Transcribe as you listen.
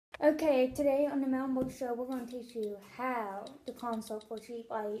Okay, today on the Mel and Brooke show, we're going to teach you how to consult for cheap.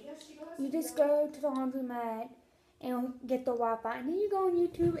 Like, you just go to the laundromat and get the Wi-Fi, and then you go on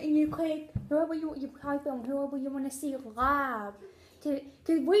YouTube and you click whoever you type on whoever you want to see live. Cause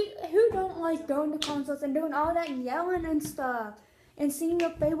who don't like going to consults and doing all that yelling and stuff and seeing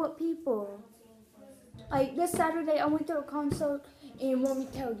your favorite people. Like this Saturday, I went to a consult, and let me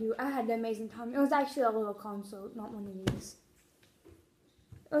tell you, I had an amazing time. It was actually a little consult, not one of these.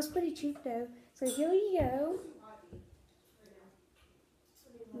 It was pretty cheap though. So here we go.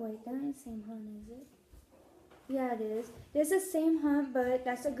 Wait, that ain't the same hunt, is it? Yeah, it is. This is the same hunt, but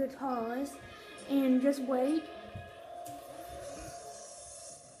that's a guitarist. And just wait.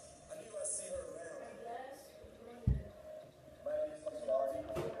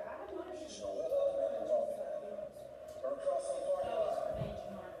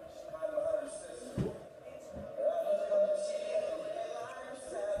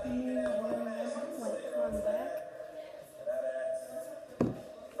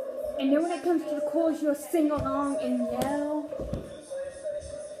 And then when it comes to the chorus, you'll sing along and yell.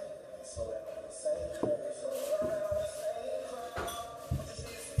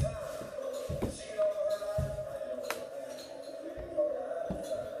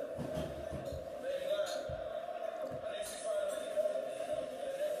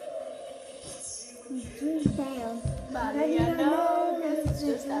 Down. But you know, it's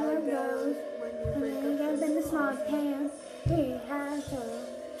just how it goes when you break up in the small town. We have to.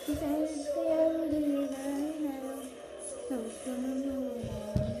 She said it's the only know.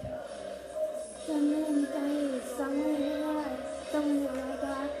 Someone dies, someone alive, someone like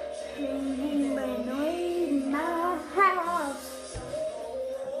that. Drinking but noise in my house.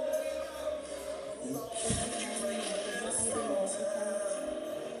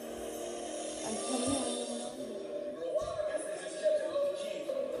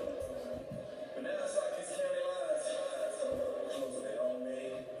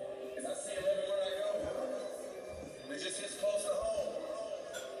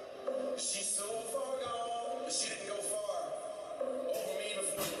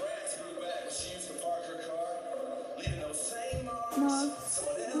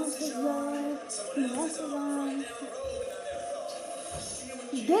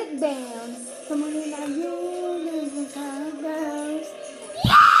 Get down. Someone in our universe is how it goes.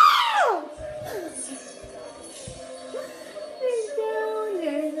 Yeah! It's down.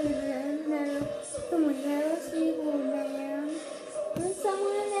 Someone else people down. And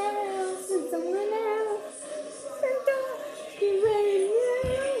someone else. And someone else. And you ready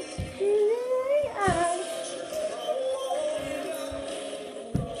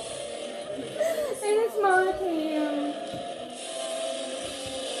and it's my town.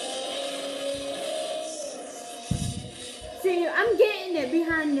 See, I'm getting it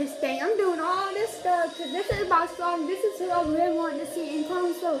behind this thing. I'm doing all this stuff because this is my song. This is who I really want to see in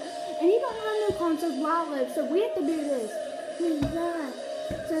concert. And he don't have no concerts where I live, so we have to do this.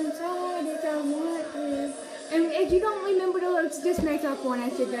 Sometimes I want to. And if you don't remember the lyrics, just make up one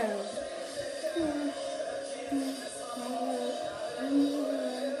as you go.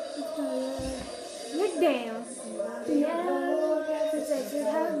 Get down. Yeah, this is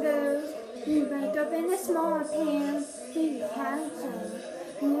how it goes. You wake up in a small town. You have to.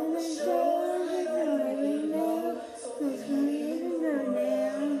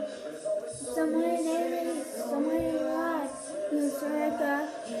 Someone alive. You circle.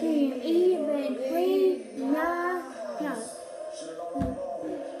 You even free. No.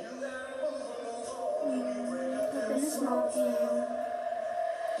 Up in a small town.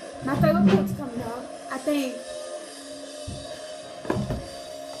 My favorite part's coming up, I think.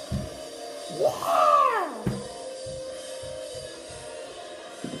 Yeah!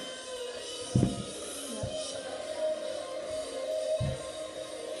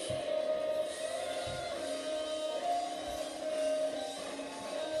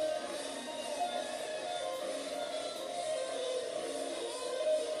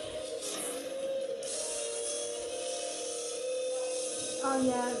 Oh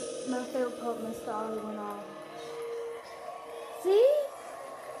yeah, my favorite part, my story went off. See?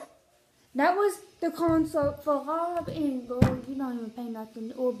 That was the concert for Rob and Gold. You don't even pay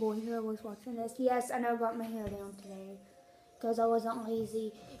nothing. Oh boy, here was watching this. Yes, I know I got my hair down today. Because I wasn't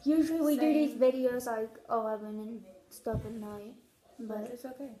lazy. Usually we do these videos like 11 and stuff at night. But it's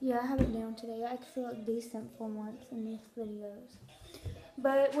okay. Yeah, I have it down today. I actually look decent for once in these videos.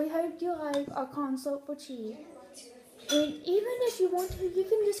 But we hope you like our concert for cheap. And even if you want to, you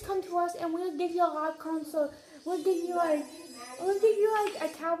can just come to us and we'll give you a live concert. We'll give you like We'll give you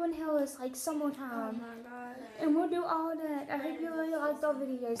like a Calvin Harris like Oh summertime. my god. And we'll do all that. I hope you really liked our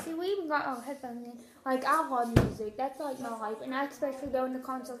videos. See, we even got our headphones in. Like, I love music. That's like my life. And I especially go in the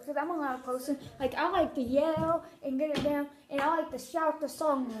concerts because I'm a loud person. Like, I like to yell and get it down. And I like to shout the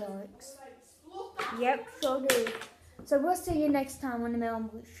song lyrics. Yep, sure do. So we'll see you next time on the Mel and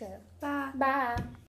Brooke Show. Bye. Bye.